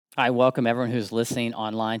I welcome everyone who's listening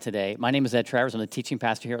online today. My name is Ed Travers. I'm the teaching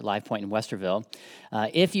pastor here at Life Point in Westerville.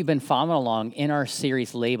 If you've been following along in our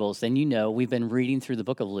series Labels, then you know we've been reading through the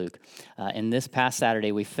book of Luke. And this past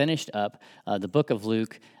Saturday, we finished up the book of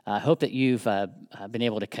Luke. I hope that you've been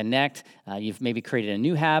able to connect. You've maybe created a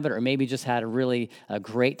new habit or maybe just had a really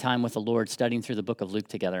great time with the Lord studying through the book of Luke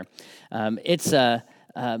together. It's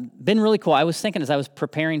been really cool. I was thinking as I was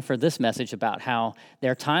preparing for this message about how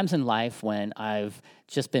there are times in life when I've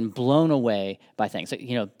just been blown away by things. So,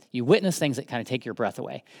 you witness things that kind of take your breath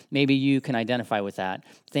away. Maybe you can identify with that.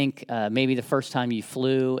 Think maybe the first time you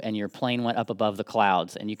flew and your plane went up above the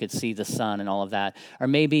clouds and you could see the sun and all of that. Or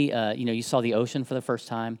maybe, you saw the ocean for the first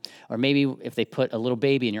time. Or maybe if they put a little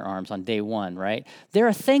baby in your arms on day one, right? There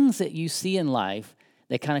are things that you see in life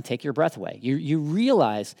that kind of take your breath away. You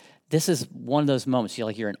realize this is one of those moments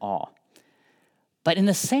you're in awe. But in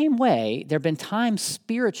the same way, there have been times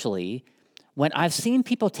spiritually when I've seen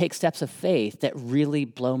people take steps of faith that really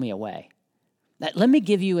blow me away. Now, let me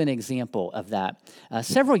give you an example of that.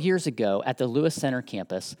 Several years ago at the Lewis Center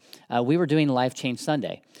campus, we were doing Life Change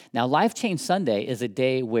Sunday. Now, Life Change Sunday is a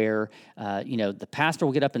day where, the pastor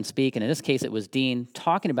will get up and speak, and in this case, it was Dean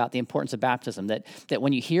talking about the importance of baptism, that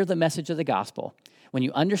when you hear the message of the gospel, when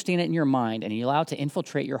you understand it in your mind and you allow it to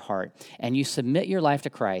infiltrate your heart and you submit your life to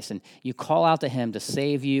Christ and you call out to Him to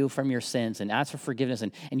save you from your sins and ask for forgiveness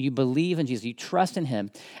and you believe in Jesus, you trust in Him,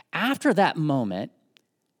 after that moment,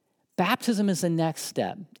 baptism is the next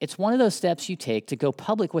step. It's one of those steps you take to go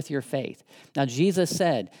public with your faith. Now, Jesus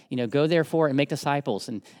said, go therefore and make disciples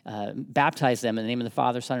and baptize them in the name of the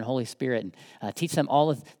Father, Son, and Holy Spirit and teach them all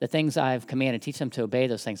of the things I've commanded, teach them to obey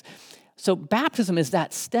those things. So baptism is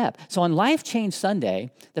that step. So on Life Change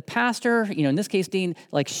Sunday, the pastor, in this case, Dean,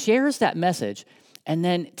 shares that message and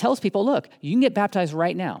then tells people, look, you can get baptized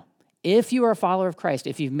right now. If you are a follower of Christ,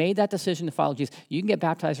 if you've made that decision to follow Jesus, you can get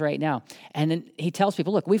baptized right now. And then he tells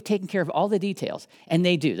people, look, we've taken care of all the details. And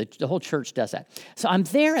they do. The whole church does that. So I'm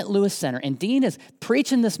there at Lewis Center, and Dean is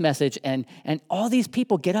preaching this message, and all these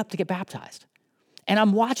people get up to get baptized. And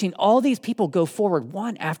I'm watching all these people go forward,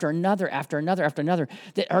 one after another, after another, after another,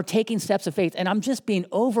 that are taking steps of faith. And I'm just being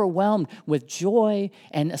overwhelmed with joy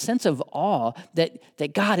and a sense of awe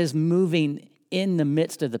that God is moving in the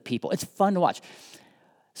midst of the people. It's fun to watch.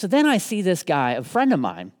 So then I see this guy, a friend of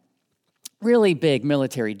mine, really big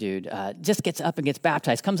military dude, just gets up and gets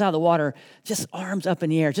baptized, comes out of the water, just arms up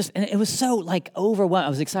in the air. And it was so overwhelmed. I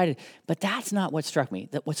was excited. But that's not what struck me.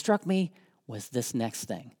 What struck me was this next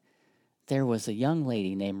thing. There was a young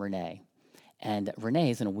lady named Renee, and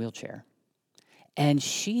Renee is in a wheelchair. And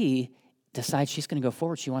she decides she's going to go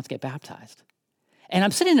forward. She wants to get baptized. And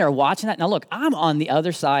I'm sitting there watching that. Now, look, I'm on the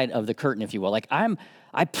other side of the curtain, if you will.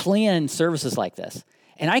 I plan services like this.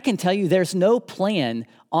 And I can tell you there's no plan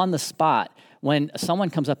on the spot when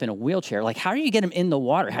someone comes up in a wheelchair. How do you get them in the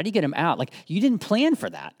water? How do you get them out? You didn't plan for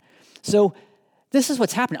that. So this is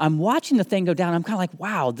what's happening. I'm watching the thing go down. I'm kind of like,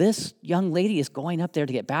 wow, this young lady is going up there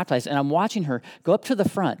to get baptized. And I'm watching her go up to the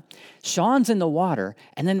front. Sean's in the water.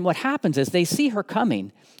 And then what happens is they see her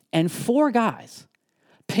coming, and 4 guys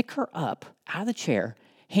pick her up out of the chair,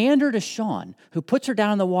 hand her to Sean, who puts her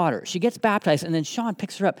down in the water. She gets baptized, and then Sean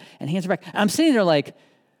picks her up and hands her back. And I'm sitting there like,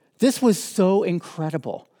 this was so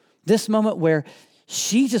incredible. This moment where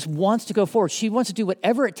she just wants to go forward. She wants to do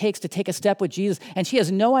whatever it takes to take a step with Jesus, and she has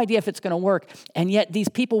no idea if it's going to work. And yet these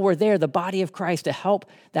people were there, the body of Christ, to help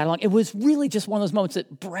that along. It was really just one of those moments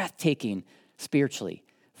that breathtaking spiritually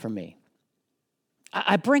for me.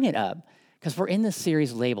 I bring it up because we're in this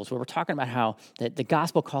series, Labels, where we're talking about how the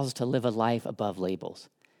gospel calls us to live a life above labels.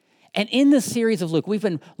 And in this series of Luke, we've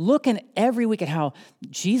been looking every week at how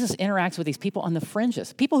Jesus interacts with these people on the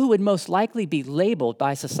fringes, people who would most likely be labeled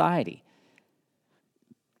by society.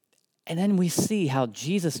 And then we see how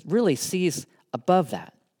Jesus really sees above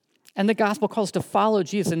that. And the gospel calls us to follow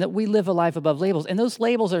Jesus and that we live a life above labels. And those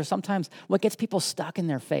labels are sometimes what gets people stuck in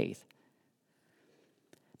their faith.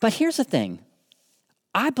 But here's the thing.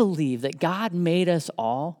 I believe that God made us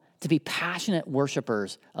all to be passionate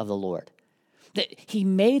worshipers of the Lord. That He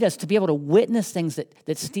made us to be able to witness things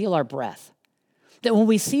that steal our breath. That when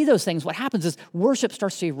we see those things, what happens is worship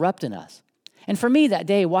starts to erupt in us. And for me that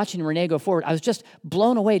day, watching Renee go forward, I was just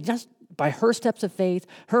blown away just by her steps of faith,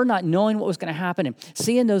 her not knowing what was going to happen, and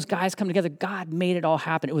seeing those guys come together. God made it all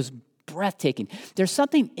happen. It was breathtaking. There's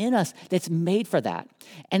something in us that's made for that.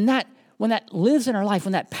 And that when that lives in our life,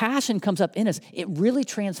 when that passion comes up in us, it really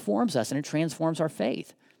transforms us and it transforms our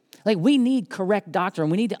faith. We need correct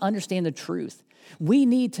doctrine. We need to understand the truth. We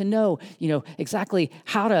need to know, exactly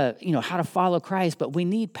how to follow Christ, but we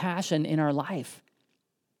need passion in our life.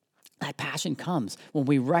 That passion comes when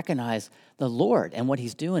we recognize the Lord and what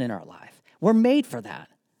he's doing in our life. We're made for that.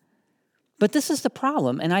 But this is the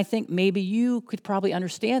problem, and I think maybe you could probably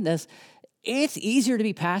understand this. It's easier to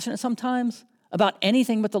be passionate sometimes about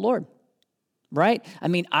anything but the Lord, right? I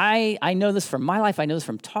mean, I know this from my life. I know this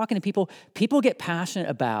from talking to people. People get passionate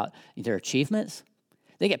about their achievements.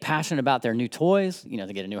 They get passionate about their new toys. They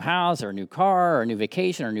get a new house or a new car or a new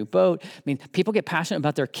vacation or a new boat. I mean, people get passionate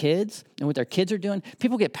about their kids and what their kids are doing.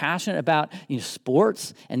 People get passionate about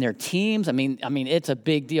sports and their teams. I mean, it's a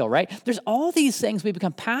big deal, right? There's all these things we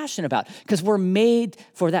become passionate about because we're made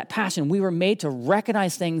for that passion. We were made to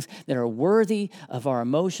recognize things that are worthy of our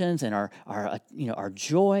emotions and our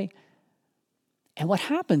joy. And what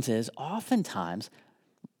happens is oftentimes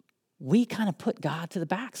we kind of put God to the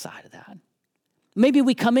backside of that. Maybe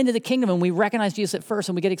we come into the kingdom and we recognize Jesus at first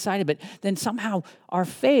and we get excited, but then somehow our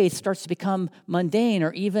faith starts to become mundane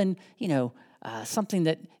or even, something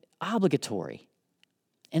that obligatory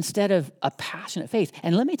instead of a passionate faith.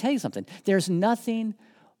 And let me tell you something. There's nothing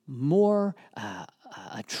more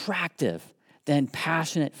attractive than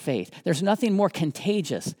passionate faith. There's nothing more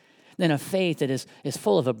contagious than a faith that is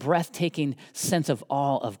full of a breathtaking sense of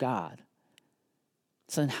awe of God.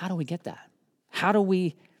 So then how do we get that? How do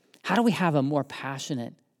we have a more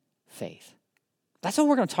passionate faith? That's what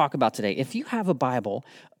we're going to talk about today. If you have a Bible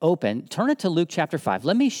open, turn it to Luke chapter 5.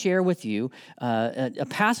 Let me share with you a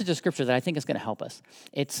passage of Scripture that I think is going to help us.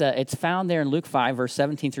 It's found there in Luke 5, verse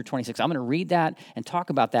 17 through 26. I'm going to read that and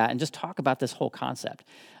talk about that and just talk about this whole concept.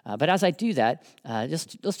 But as I do that,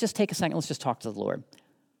 let's just take a second. Let's just talk to the Lord.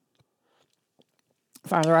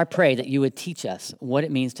 Father, I pray that you would teach us what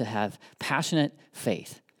it means to have passionate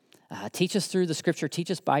faith. Teach us through the Scripture. Teach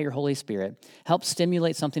us by your Holy Spirit. Help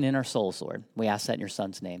stimulate something in our souls, Lord. We ask that in your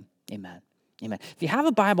Son's name. Amen. Amen. If you have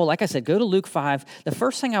a Bible, like I said, go to Luke 5. The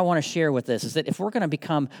first thing I want to share with this is that if we're going to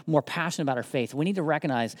become more passionate about our faith, we need to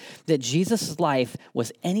recognize that Jesus' life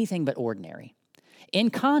was anything but ordinary. In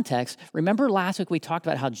context, remember last week we talked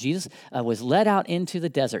about how Jesus was led out into the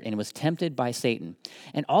desert and was tempted by Satan.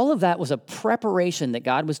 And all of that was a preparation that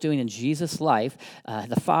God was doing in Jesus' life,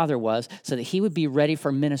 the Father was, so that he would be ready for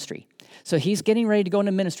ministry. So he's getting ready to go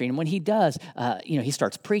into ministry. And when he does, he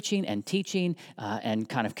starts preaching and teaching and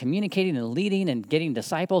kind of communicating and leading and getting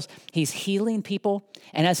disciples. He's healing people.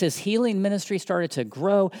 And as his healing ministry started to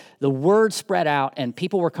grow, the word spread out and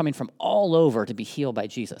people were coming from all over to be healed by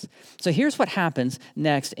Jesus. So here's what happens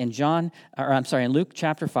next in Luke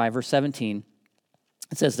chapter 5, verse 17.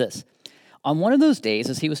 It says this. On one of those days,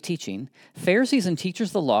 as he was teaching, Pharisees and teachers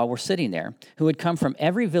of the law were sitting there who had come from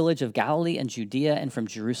every village of Galilee and Judea and from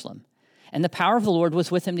Jerusalem. And the power of the Lord was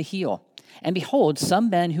with him to heal. And behold, some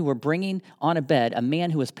men who were bringing on a bed a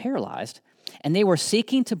man who was paralyzed, and they were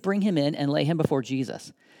seeking to bring him in and lay him before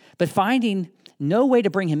Jesus. But finding no way to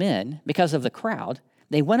bring him in because of the crowd,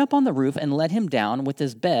 they went up on the roof and let him down with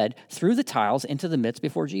his bed through the tiles into the midst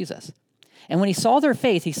before Jesus. And when he saw their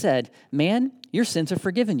faith, he said, "Man, your sins are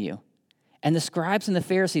forgiven you." And the scribes and the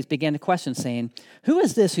Pharisees began to question, saying, "Who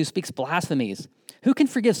is this who speaks blasphemies? Who can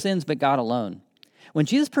forgive sins but God alone?" When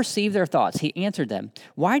Jesus perceived their thoughts, he answered them,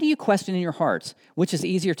 "Why do you question in your hearts? Which is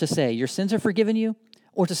easier to say, 'Your sins are forgiven you,'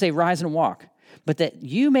 or to say, 'Rise and walk'? But that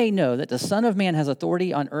you may know that the Son of Man has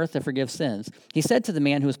authority on earth to forgive sins," he said to the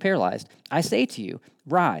man who was paralyzed, "I say to you,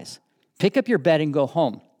 rise, pick up your bed and go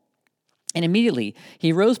home." And immediately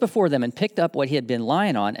he rose before them and picked up what he had been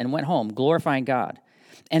lying on and went home, glorifying God.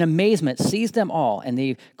 And amazement seized them all, and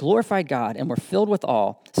they glorified God and were filled with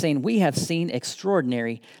awe, saying, "We have seen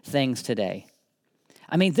extraordinary things today."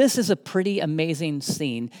 I mean, this is a pretty amazing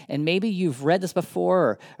scene, and maybe you've read this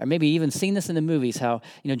before, or maybe even seen this in the movies, how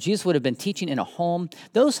Jesus would have been teaching in a home.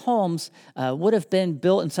 Those homes would have been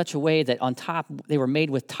built in such a way that on top, they were made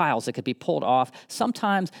with tiles that could be pulled off.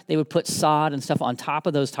 Sometimes they would put sod and stuff on top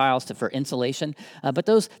of those tiles for insulation, but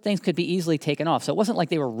those things could be easily taken off. So it wasn't like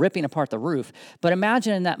they were ripping apart the roof. But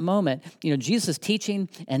imagine in that moment, Jesus is teaching,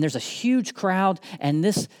 and there's a huge crowd, and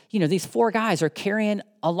these four guys are carrying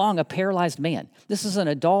along a paralyzed man. This is an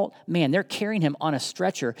adult man. They're carrying him on a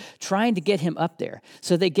stretcher, trying to get him up there.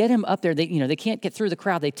 So they get him up there. They can't get through the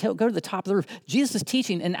crowd. They go to the top of the roof. Jesus is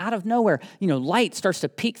teaching, and out of nowhere, light starts to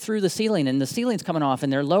peek through the ceiling, and the ceiling's coming off,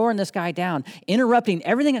 and they're lowering this guy down, interrupting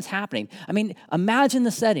everything that's happening. I mean, imagine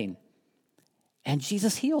the setting. And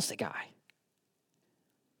Jesus heals the guy.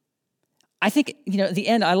 I think, at the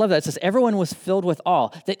end, I love that. It says, everyone was filled with awe,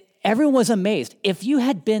 that everyone was amazed. If you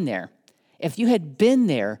had been there,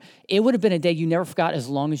 it would have been a day you never forgot as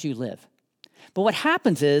long as you live. But what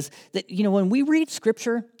happens is that, when we read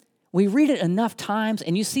Scripture, we read it enough times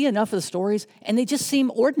and you see enough of the stories and they just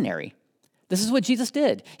seem ordinary. This is what Jesus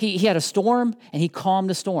did. He had a storm and he calmed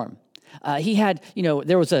the storm.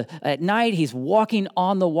 There was at night, he's walking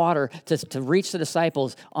on the water to reach the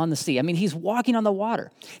disciples on the sea. I mean, he's walking on the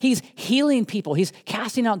water. He's healing people. He's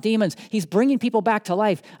casting out demons. He's bringing people back to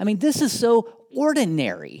life. I mean, this is so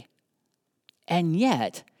ordinary. And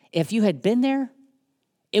yet, if you had been there,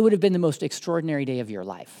 it would have been the most extraordinary day of your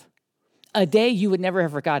life. A day you would never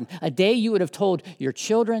have forgotten. A day you would have told your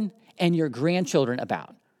children and your grandchildren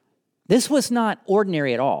about. This was not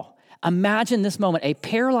ordinary at all. Imagine this moment. A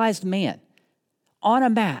paralyzed man on a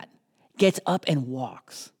mat gets up and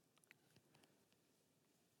walks.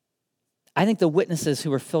 I think the witnesses who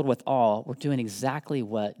were filled with awe were doing exactly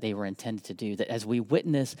what they were intended to do, that as we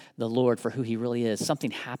witness the Lord for who he really is,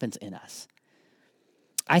 something happens in us.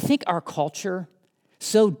 I think our culture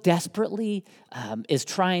so desperately is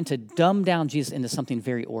trying to dumb down Jesus into something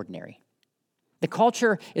very ordinary. The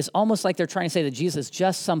culture is almost like they're trying to say that Jesus is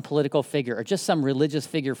just some political figure or just some religious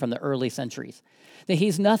figure from the early centuries. That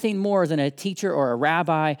he's nothing more than a teacher or a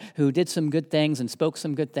rabbi who did some good things and spoke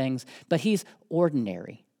some good things, but he's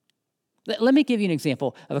ordinary. Let me give you an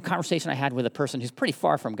example of a conversation I had with a person who's pretty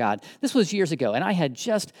far from God. This was years ago, and I had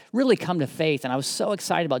just really come to faith, and I was so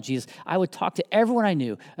excited about Jesus. I would talk to everyone I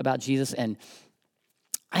knew about Jesus, and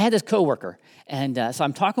I had this coworker, and so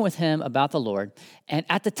I'm talking with him about the Lord. And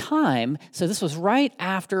at the time, so this was right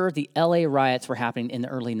after the LA riots were happening in the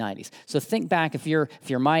early 90s. So think back, if you're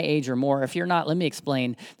my age or more. If you're not, let me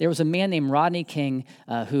explain. There was a man named Rodney King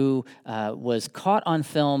who was caught on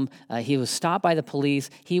film. He was stopped by the police.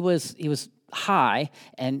 He was high,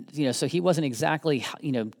 and so he wasn't exactly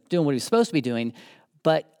doing what he was supposed to be doing.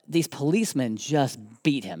 But these policemen just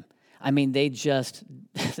beat him. I mean,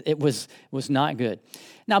 it was not good.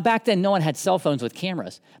 Now, back then, no one had cell phones with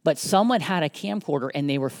cameras, but someone had a camcorder, and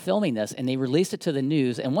they were filming this, and they released it to the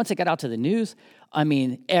news. And once it got out to the news, I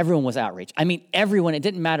mean, everyone was outraged. I mean, everyone, it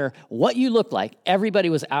didn't matter what you looked like. Everybody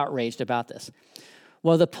was outraged about this.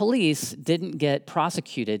 Well, the police didn't get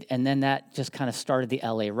prosecuted, and then that just kind of started the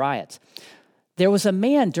LA riots. There was a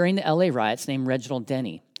man during the LA riots named Reginald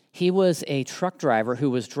Denny. He was a truck driver who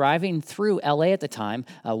was driving through LA at the time,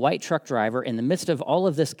 a white truck driver, in the midst of all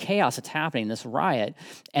of this chaos that's happening, this riot.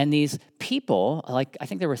 And these people, I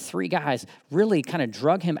think there were 3 guys, really kind of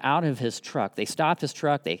drug him out of his truck. They stopped his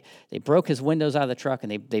truck, they broke his windows out of the truck,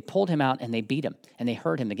 and they pulled him out, and they beat him, and they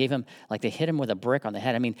hurt him. They gave him, they hit him with a brick on the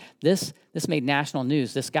head. I mean, this made national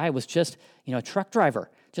news. This guy was just, a truck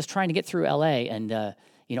driver, just trying to get through LA, and,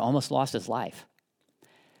 almost lost his life.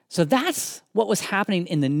 So that's what was happening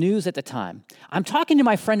in the news at the time. I'm talking to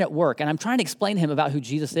my friend at work, and I'm trying to explain to him about who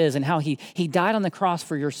Jesus is and how he died on the cross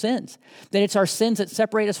for your sins, that it's our sins that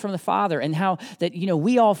separate us from the Father, and how that,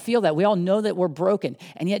 we all feel that. We all know that we're broken,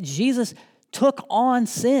 and yet Jesus took on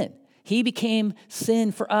sin. He became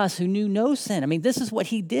sin for us who knew no sin. I mean, this is what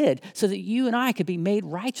he did so that you and I could be made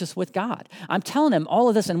righteous with God. I'm telling him all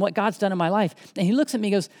of this and what God's done in my life, and he looks at me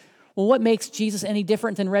and goes, well, what makes Jesus any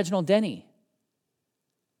different than Reginald Denny?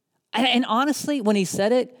 And honestly, when he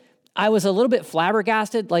said it, I was a little bit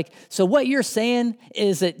flabbergasted. So what you're saying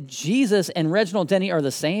is that Jesus and Reginald Denny are the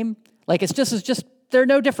same? It's just they're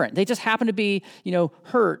no different. They just happen to be,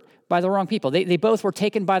 hurt by the wrong people. They both were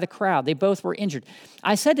taken by the crowd. They both were injured.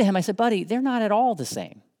 I said to him, buddy, they're not at all the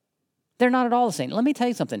same. They're not at all the same. Let me tell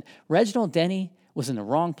you something. Reginald Denny was in the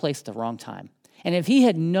wrong place at the wrong time. And if he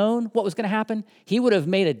had known what was going to happen, he would have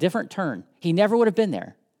made a different turn. He never would have been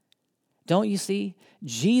there. Don't you see?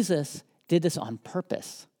 Jesus did this on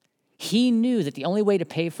purpose. He knew that the only way to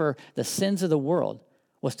pay for the sins of the world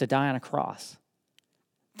was to die on a cross.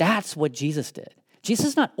 That's what Jesus did. Jesus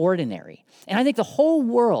is not ordinary. And I think the whole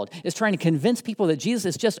world is trying to convince people that Jesus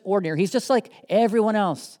is just ordinary. He's just like everyone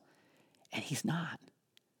else. And he's not.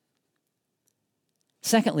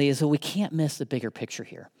 Secondly, is that we can't miss the bigger picture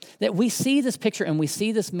here. That we see this picture and we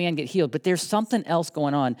see this man get healed, but there's something else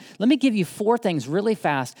going on. Let me give you 4 things really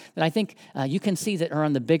fast that I think you can see that are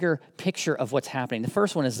on the bigger picture of what's happening. The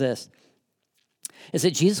first one is this, is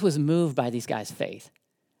that Jesus was moved by these guys' faith.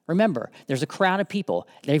 Remember, there's a crowd of people.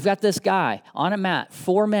 They've got this guy on a mat,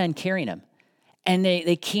 4 men carrying him, and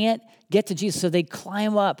they can't get to Jesus, so they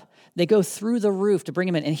climb up. They go through the roof to bring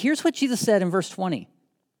him in. And here's what Jesus said in verse 20.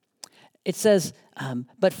 It says,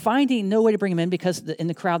 but finding no way to bring him in because in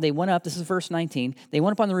the crowd they went up, this is verse 19, they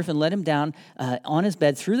went up on the roof and let him down on his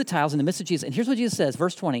bed through the tiles in the midst of Jesus. And here's what Jesus says,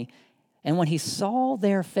 verse 20, and when he saw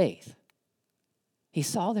their faith,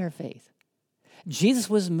 Jesus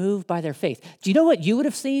was moved by their faith. Do you know what you would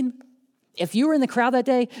have seen? If you were in the crowd that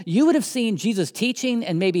day, you would have seen Jesus teaching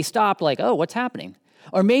and maybe stopped oh, what's happening?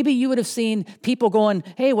 Or maybe you would have seen people going,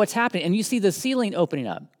 hey, what's happening? And you see the ceiling opening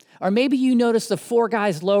up. Or maybe you notice the 4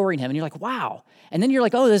 guys lowering him and you're like, wow. And then you're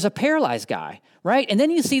like, oh, there's a paralyzed guy, right? And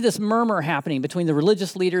then you see this murmur happening between the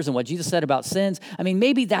religious leaders and what Jesus said about sins. I mean,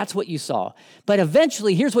 maybe that's what you saw. But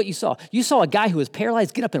eventually, here's what you saw. You saw a guy who was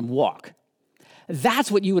paralyzed get up and walk.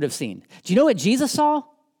 That's what you would have seen. Do you know what Jesus saw?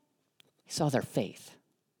 He saw their faith.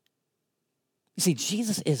 You see,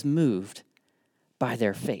 Jesus is moved by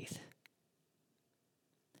their faith.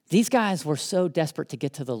 These guys were so desperate to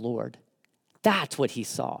get to the Lord. That's what he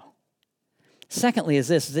saw. Secondly is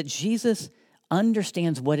this, is that Jesus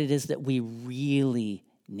understands what it is that we really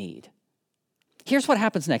need. Here's what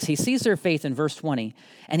happens next. He sees their faith in verse 20,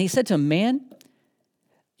 and he said to him, man,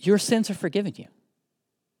 your sins are forgiven you.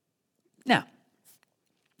 Now,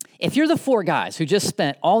 if you're the 4 guys who just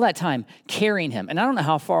spent all that time carrying him, and I don't know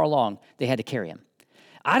how far along they had to carry him.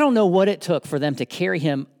 I don't know what it took for them to carry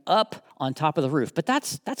him up on top of the roof, but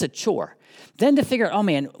that's a chore. Then to figure out, oh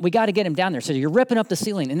man, we got to get him down there. So you're ripping up the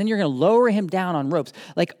ceiling, and then you're going to lower him down on ropes.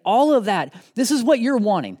 Like all of that, this is what you're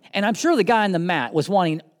wanting. And I'm sure the guy on the mat was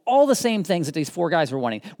wanting all the same things that these 4 guys were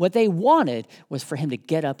wanting. What they wanted was for him to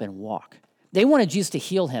get up and walk. They wanted Jesus to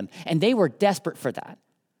heal him, and they were desperate for that.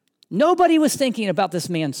 Nobody was thinking about this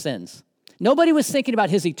man's sins. Nobody was thinking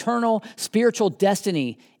about his eternal spiritual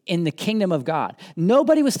destiny in the kingdom of God.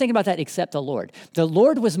 Nobody was thinking about that except the Lord. The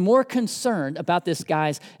Lord was more concerned about this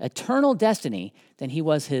guy's eternal destiny than he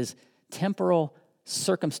was his temporal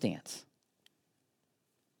circumstance.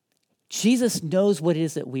 Jesus knows what it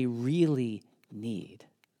is that we really need.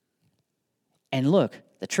 And look,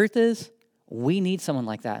 the truth is, we need someone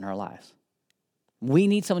like that in our lives. We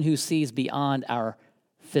need someone who sees beyond our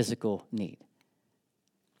physical need.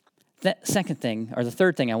 The second thing, or the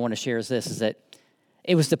third thing I want to share is this, is that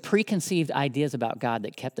it was the preconceived ideas about God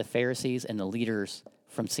that kept the Pharisees and the leaders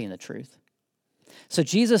from seeing the truth. So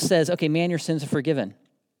Jesus says, okay, man, your sins are forgiven.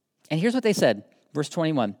 And here's what they said, verse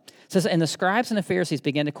 21. It says, and the scribes and the Pharisees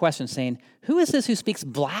began to question, saying, who is this who speaks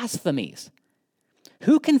blasphemies?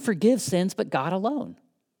 Who can forgive sins but God alone?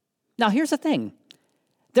 Now, here's the thing.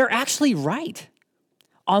 They're actually right.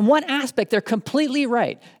 On one aspect, they're completely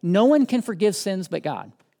right. No one can forgive sins but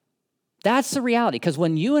God. That's the reality, because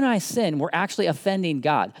when you and I sin, we're actually offending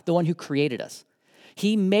God, the one who created us.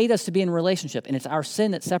 He made us to be in a relationship, and it's our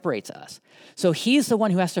sin that separates us. So he's the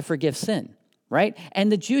one who has to forgive sin, right?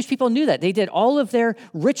 And the Jewish people knew that. They did all of their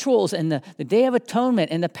rituals, and the Day of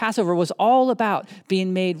Atonement and the Passover was all about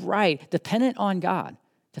being made right, dependent on God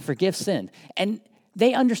to forgive sin. And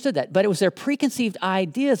they understood that, but it was their preconceived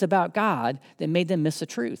ideas about God that made them miss the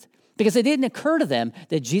truth, because it didn't occur to them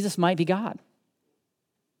that Jesus might be God.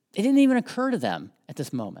 It didn't even occur to them at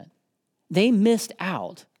this moment. They missed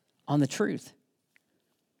out on the truth.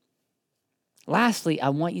 Lastly, I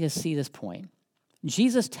want you to see this point.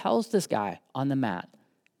 Jesus tells this guy on the mat,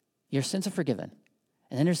 your sins are forgiven.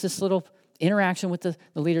 And then there's this little interaction with the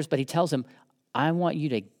leaders, but he tells him, I want you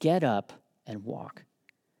to get up and walk.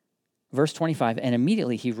 Verse 25, and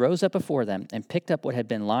immediately he rose up before them and picked up what he'd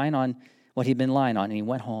been lying on, and he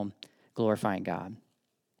went home glorifying God.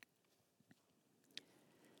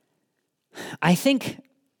 I think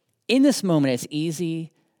in this moment, it's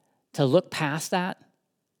easy to look past that,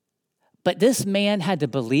 but this man had to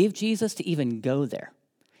believe Jesus to even go there.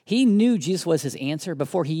 He knew Jesus was his answer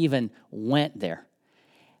before he even went there.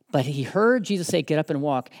 But he heard Jesus say, get up and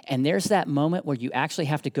walk, and there's that moment where you actually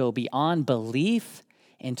have to go beyond belief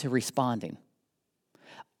into responding.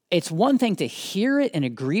 It's one thing to hear it and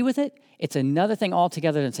agree with it. It's another thing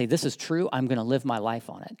altogether to say, this is true, I'm going to live my life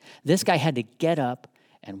on it. This guy had to get up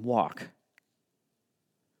and walk.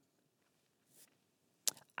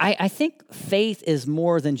 I think faith is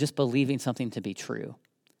more than just believing something to be true.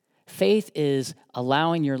 Faith is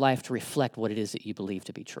allowing your life to reflect what it is that you believe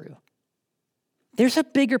to be true. There's a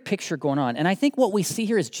bigger picture going on, and I think what we see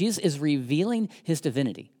here is Jesus is revealing his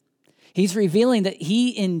divinity. He's revealing that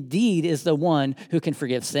he indeed is the one who can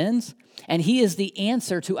forgive sins, and he is the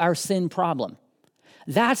answer to our sin problem.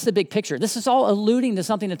 That's the big picture. This is all alluding to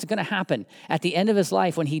something that's going to happen at the end of his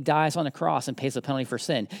life when he dies on the cross and pays the penalty for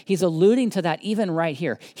sin. He's alluding to that even right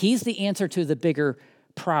here. He's the answer to the bigger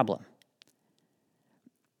problem.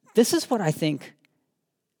 This is what I think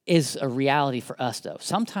is a reality for us, though.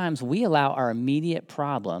 Sometimes we allow our immediate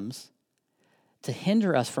problems to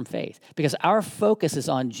hinder us from faith because our focus is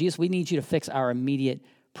on, Jesus, we need you to fix our immediate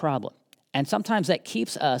problem. And sometimes that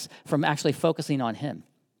keeps us from actually focusing on him.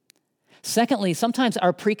 Secondly, sometimes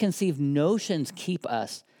our preconceived notions keep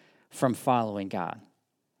us from following God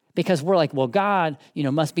because we're like, well, God,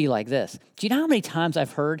 must be like this. Do you know how many times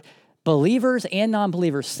I've heard believers and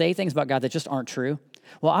non-believers say things about God that just aren't true?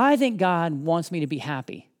 Well, I think God wants me to be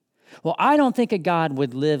happy. Well, I don't think a God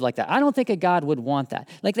would live like that. I don't think a God would want that.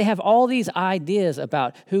 Like they have all these ideas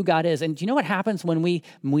about who God is. And do you know what happens when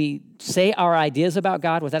we say our ideas about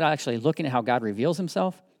God without actually looking at how God reveals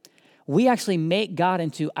himself? We actually make God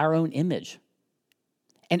into our own image.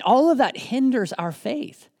 And all of that hinders our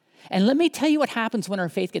faith. And let me tell you what happens when our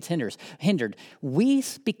faith gets hindered. We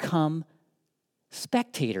become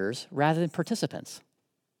spectators rather than participants.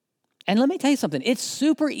 And let me tell you something. It's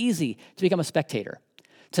super easy to become a spectator,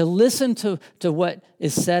 to listen to what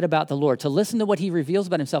is said about the Lord, to listen to what he reveals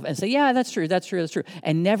about himself and say, yeah, that's true,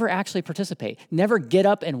 and never actually participate, never get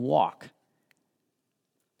up and walk.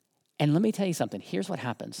 And let me tell you something. Here's what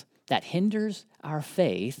happens. That hinders our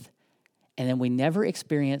faith, and then we never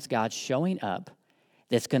experience God showing up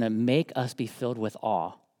that's going to make us be filled with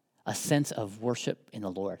awe, a sense of worship in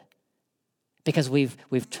the Lord. Because we've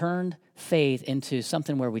turned faith into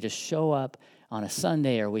something where we just show up on a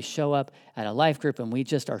Sunday or we show up at a life group and we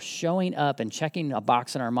just are showing up and checking a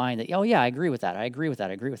box in our mind that, oh yeah, I agree with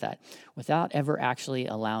that, without ever actually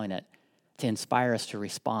allowing it to inspire us to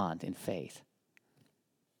respond in faith.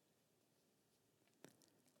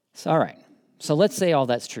 So, all right. So let's say all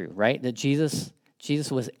that's true, right? That Jesus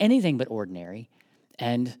was anything but ordinary.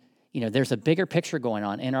 And, there's a bigger picture going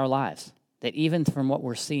on in our lives. That even from what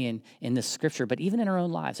we're seeing in this scripture, but even in our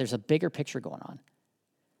own lives, there's a bigger picture going on.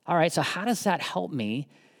 All right, so how does that help me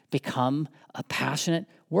become a passionate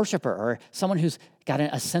worshiper or someone who's got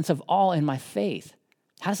a sense of awe in my faith?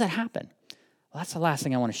 How does that happen? Well, that's the last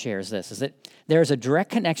thing I want to share is that there's a direct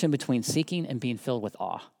connection between seeking and being filled with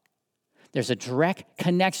awe. There's a direct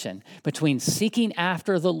connection between seeking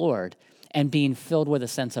after the Lord and being filled with a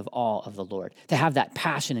sense of awe of the Lord, to have that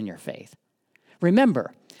passion in your faith.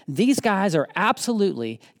 Remember, these guys are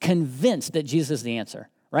absolutely convinced that Jesus is the answer,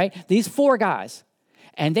 right? These 4 guys,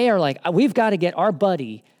 and they are like, we've got to get our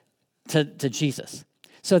buddy to Jesus.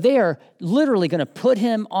 So they are literally going to put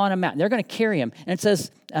him on a mat. They're going to carry him. And it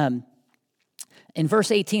says, in verse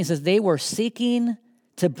 18, it says, they were seeking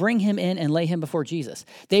to bring him in and lay him before Jesus.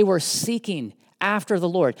 They were seeking after the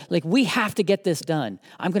Lord. Like, we have to get this done.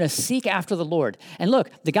 I'm going to seek after the Lord. And look,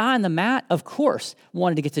 the guy on the mat, of course,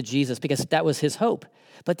 wanted to get to Jesus because that was his hope.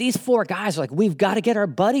 But these 4 guys are like, we've got to get our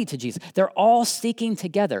buddy to Jesus. They're all seeking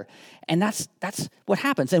together. And that's what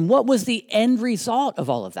happens. And what was the end result of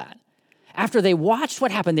all of that? After they watched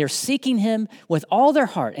what happened, they're seeking him with all their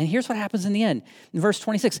heart. And here's what happens in the end. In verse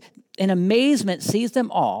 26, an amazement seized them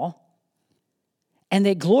all, and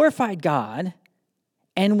they glorified God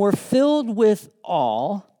and were filled with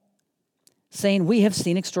awe, saying, we have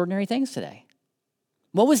seen extraordinary things today.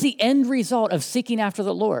 What was the end result of seeking after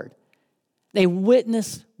the Lord? They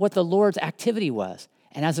witnessed what the Lord's activity was.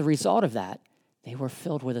 And as a result of that, they were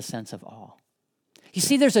filled with a sense of awe. You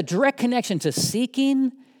see, there's a direct connection to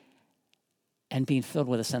seeking and being filled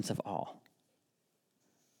with a sense of awe.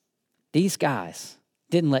 These guys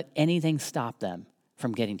didn't let anything stop them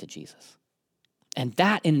from getting to Jesus. And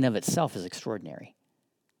that in and of itself is extraordinary.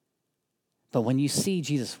 But when you see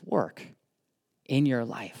Jesus work in your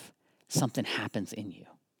life, something happens in you.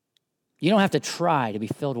 You don't have to try to be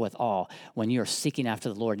filled with awe when you are seeking after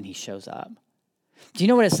the Lord and he shows up. Do you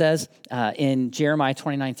know what it says in Jeremiah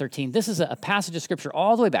 29:13? This is a passage of scripture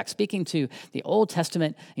all the way back, speaking to the Old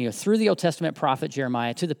Testament, through the Old Testament prophet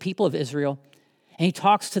Jeremiah, to the people of Israel. And he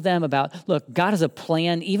talks to them about, look, God has a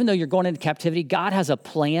plan. Even though you're going into captivity, God has a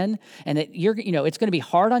plan. And that it's going to be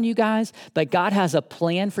hard on you guys, but God has a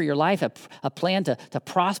plan for your life, a plan to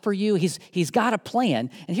prosper you. He's got a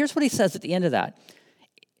plan. And here's what he says at the end of that.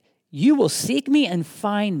 You will seek me and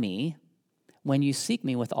find me when you seek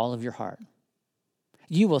me with all of your heart.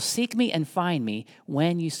 You will seek me and find me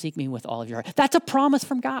when you seek me with all of your heart. That's a promise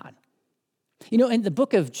from God. In the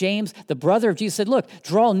book of James, the brother of Jesus said, look,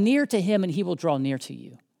 draw near to him and he will draw near to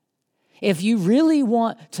you. If you really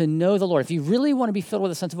want to know the Lord, if you really want to be filled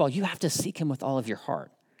with a sense of awe, you have to seek him with all of your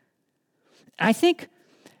heart. I think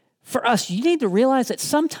for us, you need to realize that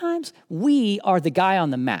sometimes we are the guy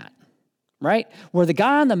on the mat, right? We're the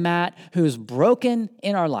guy on the mat who's broken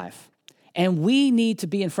in our life. And we need to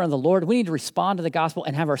be in front of the Lord. We need to respond to the gospel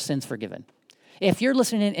and have our sins forgiven. If you're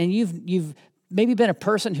listening in and you've maybe been a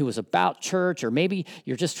person who was about church, or maybe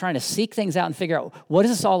you're just trying to seek things out and figure out what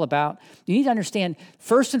is this all about, you need to understand,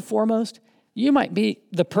 first and foremost, you might be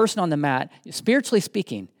the person on the mat. Spiritually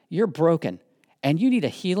speaking, you're broken, and you need a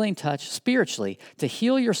healing touch spiritually to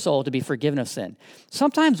heal your soul, to be forgiven of sin.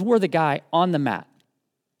 Sometimes we're the guy on the mat.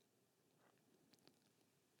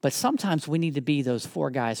 But sometimes we need to be those 4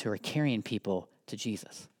 guys who are carrying people to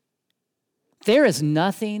Jesus. There is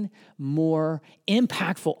nothing more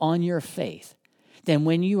impactful on your faith than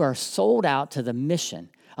when you are sold out to the mission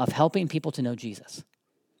of helping people to know Jesus.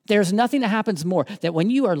 There's nothing that happens more that when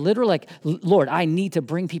you are literally like, Lord, I need to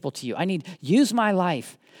bring people to you. I need use my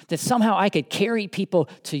life that somehow I could carry people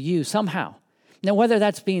to you somehow. Now, whether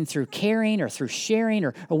that's being through caring or through sharing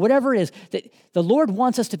or whatever it is, that the Lord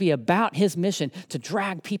wants us to be about his mission to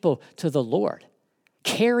drag people to the Lord,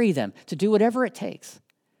 carry them, to do whatever it takes.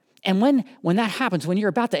 And when that happens, when you're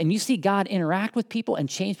about that and you see God interact with people and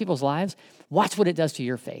change people's lives, watch what it does to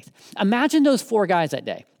your faith. Imagine those 4 guys that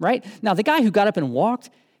day, right? Now, the guy who got up and walked,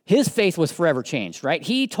 his faith was forever changed, right?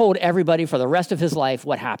 He told everybody for the rest of his life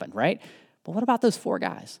what happened, right? But what about those 4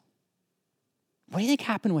 guys? What do you think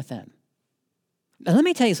happened with them? Now, let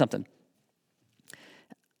me tell you something.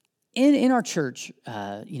 In our church,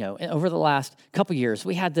 over the last couple years,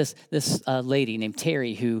 we had this lady named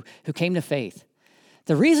Terry who came to faith.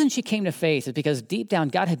 The reason she came to faith is because deep down,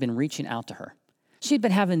 God had been reaching out to her. She'd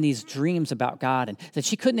been having these dreams about God and that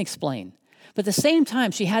she couldn't explain. But at the same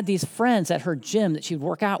time, she had these friends at her gym that she'd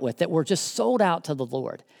work out with that were just sold out to the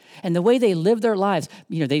Lord. And the way they lived their lives,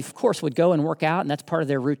 they, of course, would go and work out, and that's part of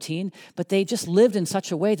their routine, but they just lived in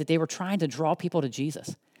such a way that they were trying to draw people to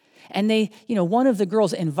Jesus. And they, one of the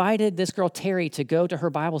girls invited this girl, Terry, to go to her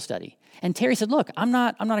Bible study. And Terry said, look, I'm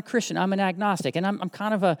not a Christian. I'm an agnostic, and I'm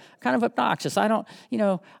kind of obnoxious. I don't,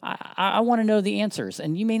 I want to know the answers.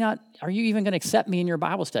 And you may not, are you even going to accept me in your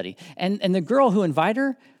Bible study? And the girl who invited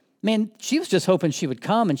her, man, she was just hoping she would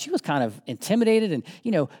come, and she was kind of intimidated, and,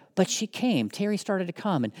 but she came. Terry started to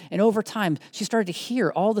come, and over time, she started to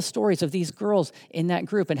hear all the stories of these girls in that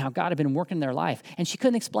group and how God had been working in their life, and she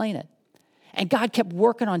couldn't explain it. And God kept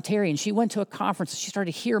working on Terry, and she went to a conference. She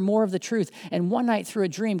started to hear more of the truth, and one night through a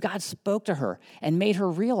dream, God spoke to her and made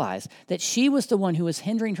her realize that she was the one who was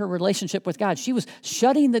hindering her relationship with God. She was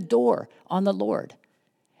shutting the door on the Lord,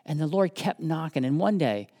 and the Lord kept knocking, and one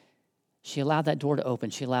day, she allowed that door to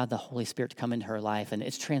open. She allowed the Holy Spirit to come into her life, and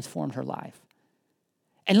it's transformed her life.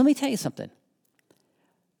 And let me tell you something.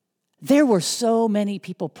 There were so many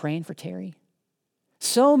people praying for Terry,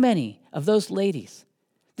 so many of those ladies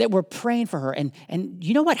that were praying for her. And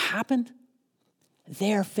you know what happened?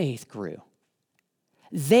 Their faith grew.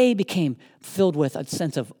 They became filled with a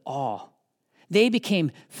sense of awe. They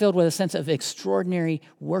became filled with a sense of extraordinary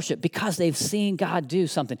worship because they've seen God do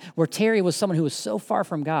something, where Terry was someone who was so far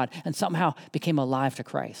from God and somehow became alive to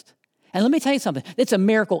Christ. And let me tell you something. It's a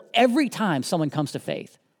miracle every time someone comes to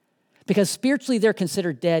faith, because spiritually they're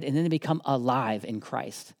considered dead and then they become alive in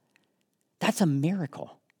Christ. That's a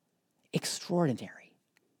miracle. Extraordinary.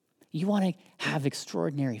 You want to have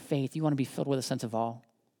extraordinary faith. You want to be filled with a sense of awe.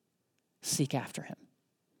 Seek after him.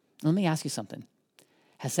 Let me ask you something.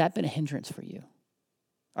 Has that been a hindrance for you?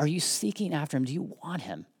 Are you seeking after him? Do you want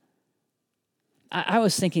him? I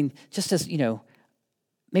was thinking, just as,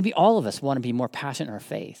 maybe all of us want to be more passionate in our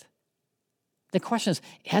faith. The question is,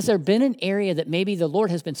 has there been an area that maybe the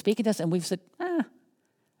Lord has been speaking to us and we've said,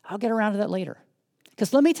 I'll get around to that later?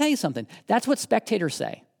 Because let me tell you something. That's what spectators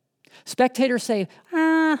say. Spectators say,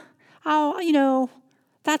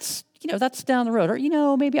 that's down the road.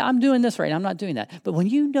 Or, maybe I'm doing this right now. I'm not doing that. But when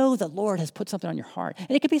you know the Lord has put something on your heart,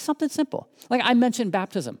 and it could be something simple. Like I mentioned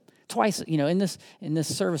baptism twice, in this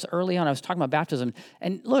service early on, I was talking about baptism.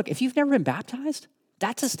 And look, if you've never been baptized,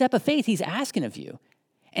 that's a step of faith he's asking of you.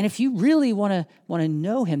 And if you really want to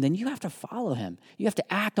know him, then you have to follow him. You have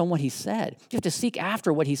to act on what he said. You have to seek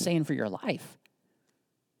after what he's saying for your life.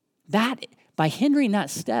 That, by hindering that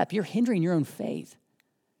step, you're hindering your own faith.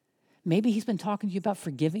 Maybe he's been talking to you about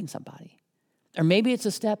forgiving somebody. Or maybe it's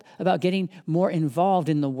a step about getting more involved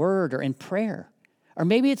in the word or in prayer. Or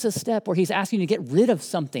maybe it's a step where he's asking you to get rid of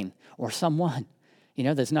something or someone,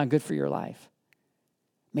 that's not good for your life.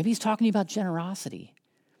 Maybe he's talking to you about generosity.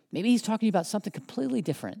 Maybe he's talking to you about something completely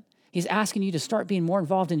different. He's asking you to start being more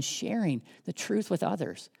involved in sharing the truth with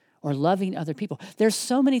others or loving other people. There's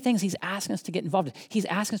so many things he's asking us to get involved in. He's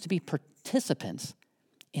asking us to be participants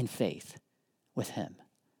in faith with him.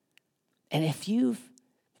 And if you've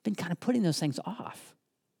been kind of putting those things off,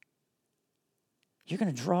 you're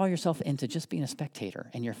going to draw yourself into just being a spectator,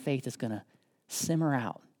 and your faith is going to simmer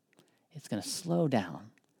out. It's going to slow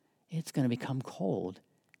down. It's going to become cold.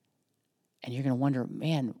 And you're going to wonder,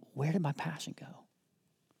 man, where did my passion go?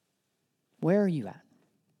 Where are you at?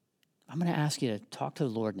 I'm going to ask you to talk to the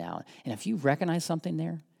Lord now. And if you recognize something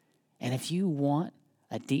there, and if you want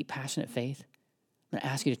a deep, passionate faith, I'm going to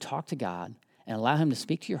ask you to talk to God and allow him to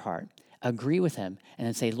speak to your heart, agree with him, and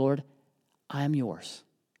then say, Lord, I am yours.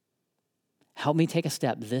 Help me take a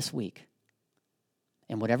step this week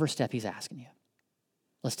in whatever step he's asking you.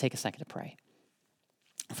 Let's take a second to pray.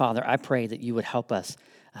 Father, I pray that you would help us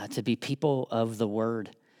to be people of the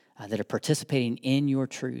word that are participating in your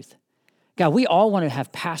truth. God, we all want to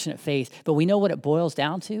have passionate faith, but we know what it boils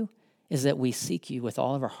down to is that we seek you with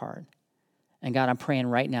all of our heart. And God, I'm praying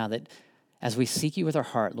right now that as we seek you with our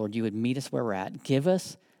heart, Lord, you would meet us where we're at. Give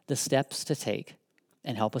us the steps to take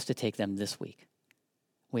and help us to take them this week.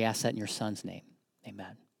 We ask that in your Son's name.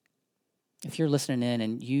 Amen. If you're listening in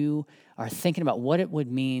and you are thinking about what it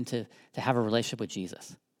would mean to have a relationship with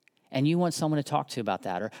Jesus, and you want someone to talk to about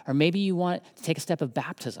that, or maybe you want to take a step of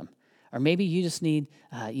baptism, or maybe you just need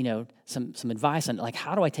some advice on like,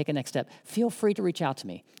 how do I take a next step? Feel free to reach out to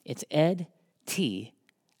me. It's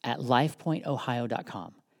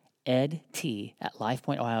edT@lifepointohio.com.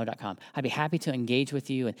 edT@lifepointohio.com. I'd be happy to engage with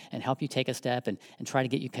you and help you take a step and try to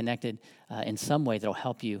get you connected in some way that'll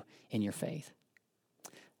help you in your faith.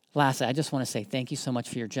 Lastly, I just want to say thank you so much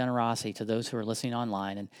for your generosity to those who are listening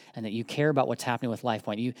online and that you care about what's happening with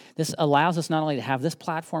LifePoint. This allows us not only to have this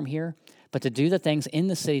platform here, but to do the things in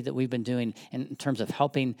the city that we've been doing in terms of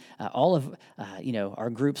helping all of our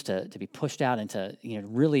groups to be pushed out and to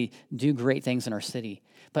really do great things in our city,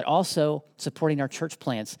 but also supporting our church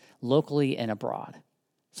plants locally and abroad.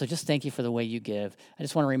 So just thank you for the way you give. I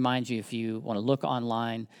just want to remind you, if you want to look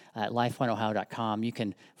online at lifepointohio.com, you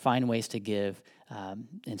can find ways to give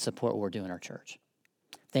and support what we're doing in our church.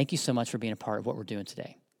 Thank you so much for being a part of what we're doing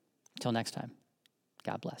today. Until next time,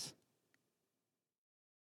 God bless.